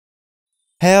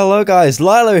Hello guys,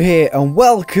 Lylo here and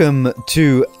welcome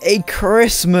to a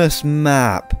Christmas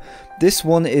map. This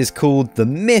one is called The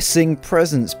Missing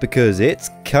Presents because it's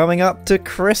coming up to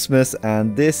Christmas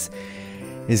and this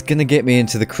is going to get me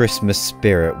into the Christmas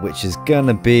spirit, which is going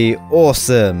to be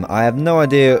awesome. I have no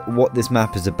idea what this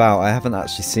map is about. I haven't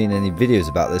actually seen any videos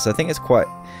about this. I think it's quite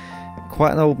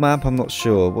an old map, I'm not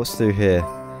sure. What's through here?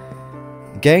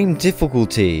 Game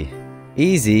difficulty,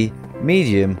 easy,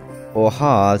 medium, or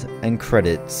hard, and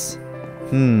credits.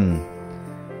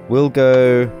 We'll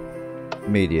go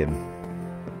medium.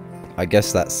 I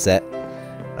guess that's set.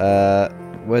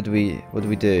 What do we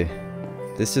do?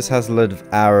 This just has a load of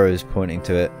arrows pointing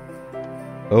to it.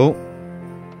 Oh,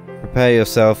 prepare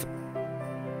yourself.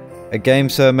 A game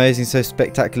so amazing, so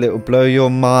spectacular, it will blow your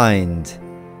mind.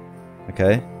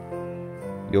 Okay,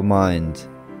 your mind.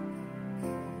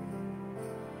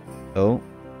 Oh.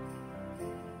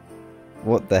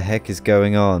 What the heck is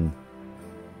going on?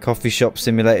 Coffee Shop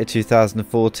Simulator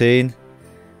 2014?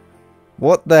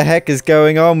 What the heck is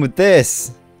going on with this?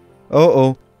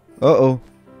 Uh-oh. Uh-oh.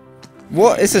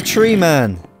 What? It's a tree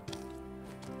man.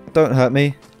 Don't hurt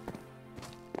me.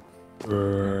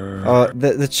 Oh,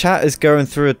 the chat is going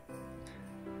through a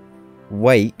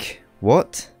wake.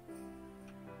 What?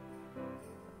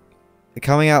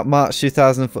 Coming out March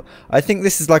 2004. I think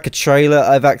this is like a trailer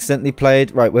I've accidentally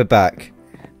played. Right, we're back.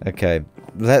 Okay,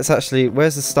 let's actually...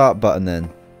 Where's the start button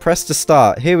then? Press to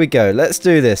start. Here we go. Let's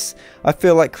do this. I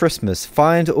feel like Christmas.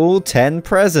 Find all 10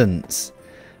 presents.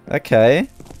 Okay.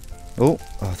 Oh,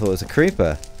 I thought it was a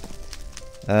creeper.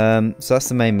 So that's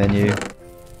the main menu.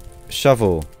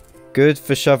 Shovel. Good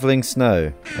for shoveling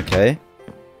snow. Okay.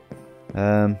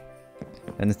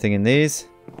 Anything in these?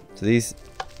 Do these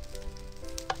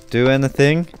do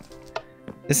anything?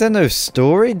 Is there no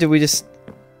story? Do we just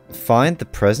find the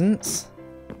presents?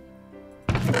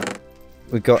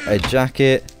 We got a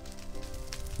jacket.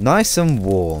 Nice and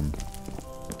warm.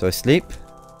 Do I sleep?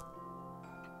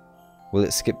 Will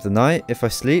it skip the night if I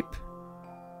sleep?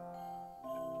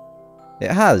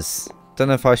 It has. Don't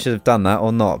know if I should have done that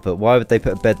or not, but why would they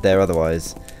put a bed there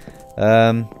otherwise?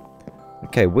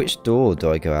 Okay, which door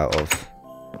do I go out of?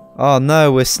 Oh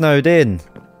no, we're snowed in.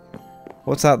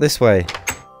 What's out this way?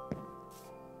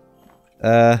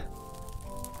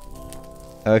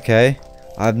 Okay.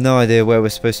 I have no idea where we're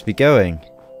supposed to be going.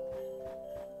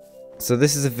 So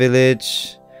this is a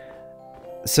village.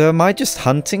 So am I just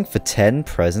hunting for 10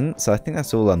 presents? I think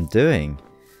that's all I'm doing.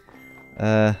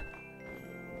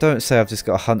 Don't say I've just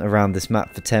got to hunt around this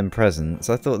map for 10 presents.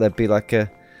 I thought there'd be like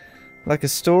a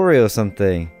story or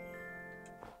something.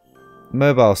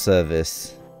 Mobile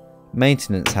service.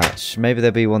 Maintenance hatch. Maybe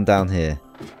there'll be one down here.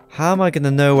 How am I going to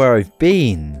know where I've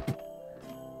been?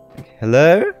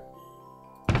 Hello?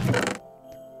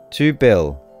 To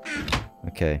Bill.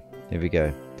 Okay, here we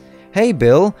go. Hey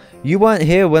Bill, you weren't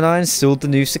here when I installed the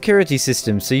new security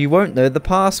system, so you won't know the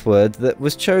password that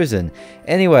was chosen.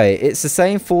 Anyway, it's the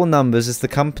same 4 numbers as the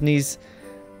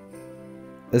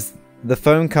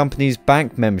phone company's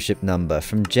bank membership number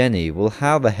from Jenny. Well,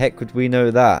 how the heck would we know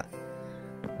that?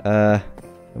 And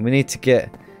we need to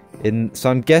get in, so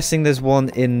I'm guessing there's one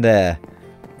in there.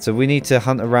 So we need to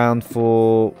hunt around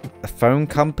for a phone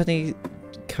company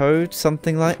code,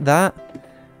 something like that.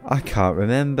 I can't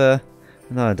remember.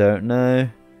 No, I don't know.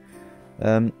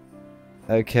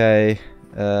 Okay.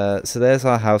 So there's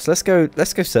our house. Let's go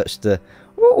search the...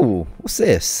 Ooh, what's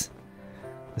this?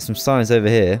 There's some signs over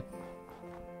here.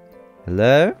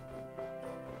 Hello?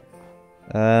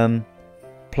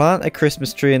 Plant a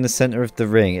Christmas tree in the center of the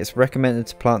ring. It's recommended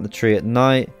to plant the tree at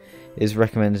night. Is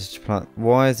recommended to plant...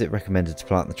 Why is it recommended to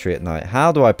plant the tree at night?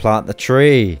 How do I plant the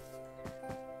tree?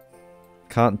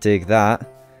 Can't dig that.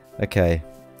 Okay.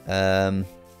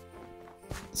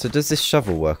 So does this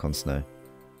shovel work on snow?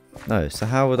 No. So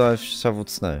how would I have shoveled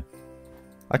snow?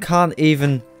 I can't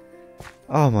even...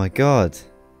 Oh my god.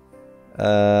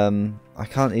 I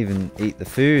can't even eat the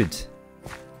food.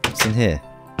 What's in here?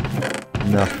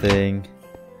 Nothing.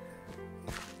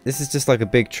 This is just like a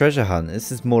big treasure hunt.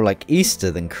 This is more like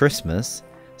Easter than Christmas.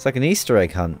 It's like an Easter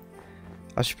egg hunt.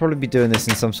 I should probably be doing this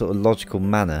in some sort of logical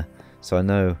manner, so I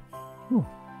know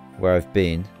where I've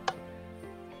been.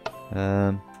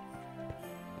 I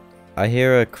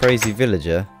hear a crazy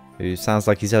villager who sounds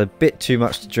like he's had a bit too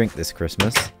much to drink this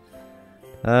Christmas.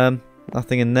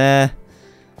 Nothing in there.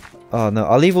 Oh no,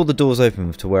 I'll leave all the doors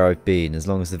open to where I've been as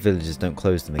long as the villagers don't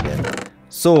close them again.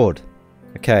 Sword.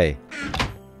 Okay.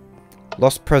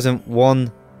 Lost present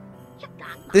 1.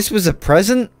 This was a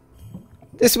present?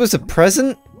 This was a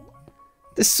present?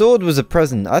 This sword was a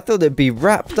present. I thought it'd be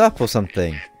wrapped up or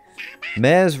something.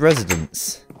 Mayor's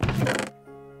residence.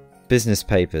 business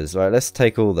papers. Right, let's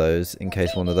take all those in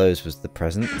case one of those was the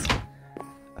present.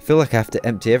 I feel like I have to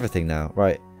empty everything now.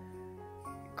 Right.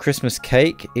 Christmas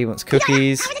cake. He wants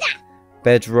cookies.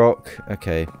 Bedrock.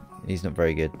 Okay, he's not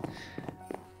very good.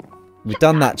 We've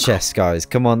done that chest, guys.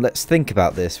 Come on, let's think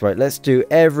about this. Right, let's do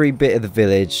every bit of the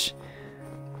village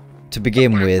to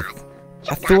begin with.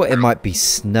 I thought it might be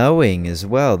snowing as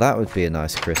well. That would be a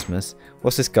nice Christmas.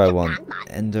 What's this guy want?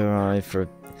 Ender eye for...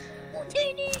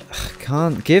 I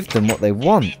can't give them what they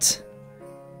want.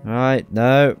 Right,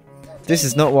 no. This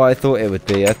is not what I thought it would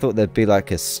be. I thought there'd be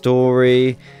like a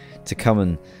story to come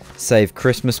and save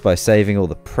Christmas by saving all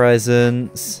the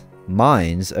presents.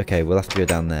 Mines? Okay, we'll have to go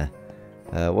down there.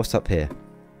 What's up here?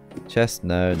 Chest?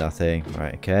 No, nothing.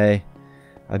 Right, okay.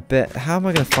 I bet... How am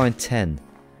I going to find 10?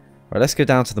 Right, let's go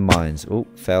down to the mines. Oh,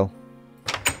 fell.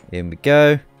 In we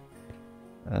go.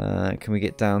 Can we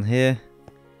get down here?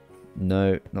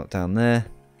 No, not down there.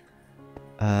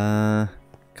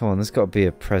 Come on, there's got to be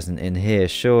a present in here,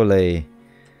 surely.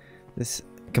 This...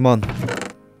 Come on.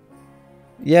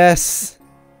 Yes!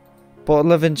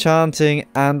 Bottle of enchanting,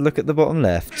 and look at the bottom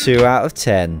left. 2 out of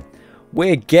 10.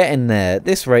 We're getting there. At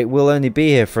this rate, we'll only be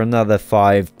here for another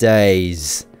 5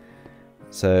 days.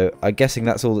 So, I'm guessing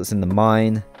that's all that's in the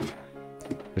mine.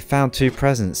 We found 2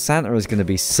 presents. Santa is going to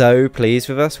be so pleased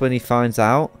with us when he finds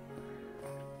out.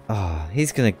 Oh,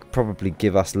 he's going to probably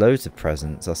give us loads of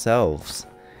presents ourselves.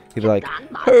 He'll be like,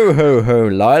 ho ho ho,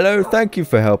 Lylo, thank you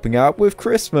for helping out with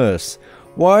Christmas.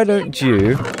 Why don't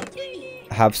you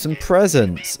have some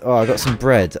presents? Oh, I got some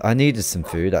bread. I needed some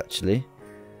food, actually.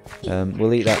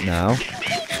 We'll eat that now.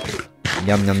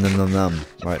 Yum, yum, yum, yum, yum.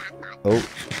 Right. Oh.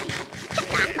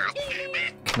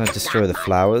 Can I destroy the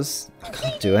flowers? I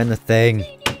can't do anything.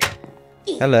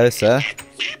 Hello, sir.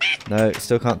 No,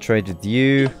 still can't trade with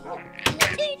you.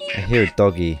 I hear a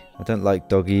doggy. I don't like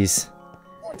doggies.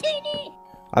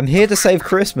 I'm here to save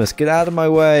Christmas. Get out of my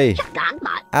way.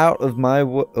 Out of my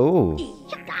way. Oh.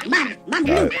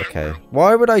 Oh, okay.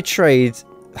 Why would I trade?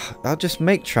 I'll just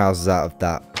make trousers out of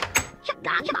that.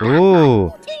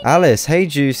 Ooh. Alice. Hey,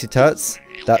 Juicy Tuts.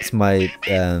 That's my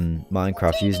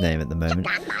Minecraft username at the moment.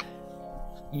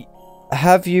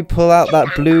 Have you pulled out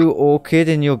that blue orchid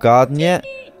in your garden yet?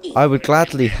 I would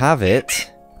gladly have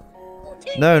it.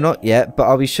 No, not yet, but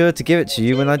I'll be sure to give it to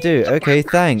you when I do. Okay,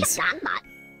 thanks.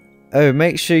 Oh,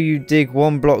 make sure you dig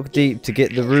 1 block deep to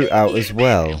get the root out as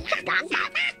well.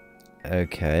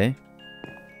 Okay.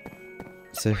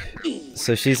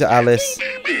 So she's at Alice.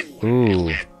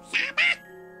 Ooh.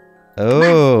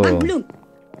 Oh.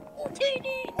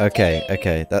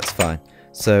 Okay, that's fine.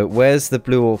 So, where's the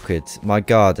blue orchid? My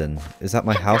garden. Is that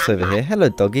my house over here? Hello,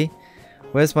 doggy.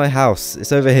 Where's my house?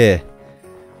 It's over here.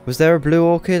 Was there a blue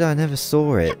orchid? I never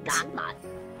saw it.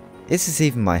 Is this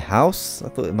even my house? I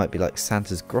thought it might be like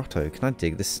Santa's grotto. Can I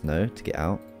dig this snow to get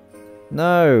out?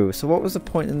 No. So what was the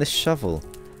point in this shovel?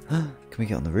 Can we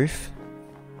get on the roof?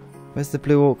 Where's the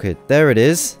blue orchid? There it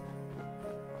is.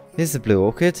 Here's the blue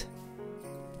orchid.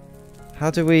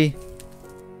 How do we...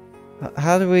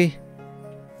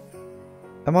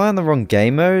 Am I on the wrong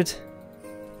game mode?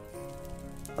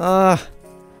 Ah.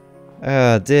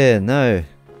 Oh dear, no.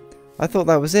 I thought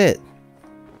that was it.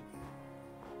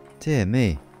 Dear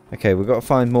me. Okay, we've got to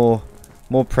find more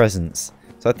presents.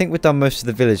 So I think we've done most of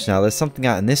the village now. There's something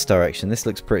out in this direction. This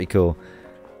looks pretty cool.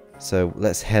 So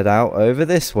let's head out over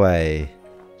this way.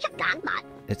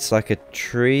 It's like a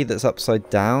tree that's upside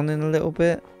down in a little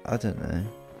bit. I don't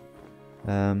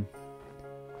know.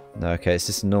 No, okay, it's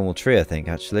just a normal tree, I think,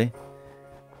 actually.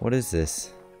 What is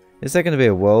this? Is there going to be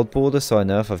a world border so I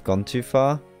know if I've gone too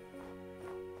far?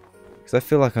 Because I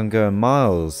feel like I'm going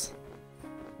miles.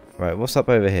 Right, what's up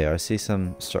over here? I see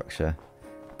some structure.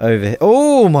 Over here.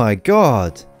 Oh my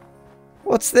god!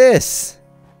 What's this?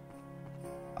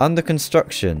 Under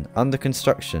construction. Under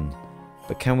construction.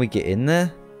 But can we get in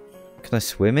there? Can I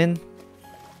swim in?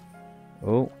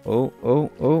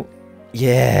 Oh.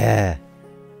 Yeah!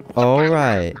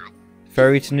 Alright.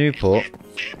 Ferry to Newport.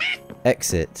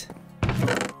 Exit.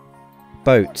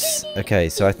 Boats. Okay,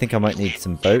 so I think I might need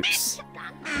some boats.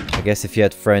 I guess if you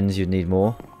had friends, you'd need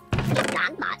more.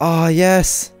 Ah,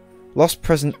 yes! Lost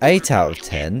present 8 out of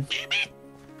 10.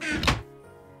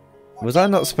 Was I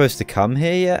not supposed to come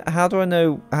here yet? How do I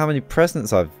know how many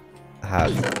presents I've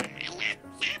had?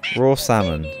 Raw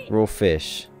salmon. Raw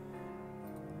fish.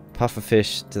 Puffer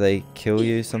fish. Do they kill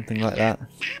you? Something like that?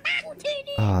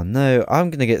 Oh no, I'm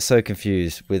going to get so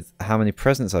confused with how many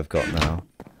presents I've got now.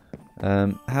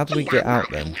 How do we get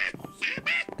out then?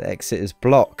 The exit is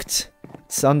blocked.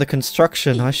 It's under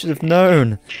construction. I should have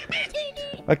known.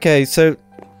 Okay, so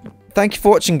thank you for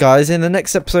watching, guys. In the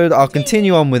next episode, I'll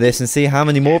continue on with this and see how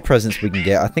many more presents we can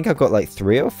get. I think I've got like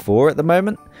 3 or 4 at the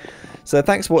moment. So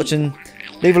thanks for watching.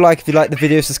 Leave a like if you like the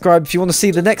video. Subscribe if you want to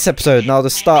see the next episode. And I'll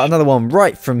just start another one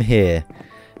right from here.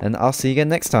 And I'll see you again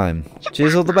next time.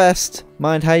 Cheers, all the best.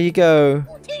 Mind how you go.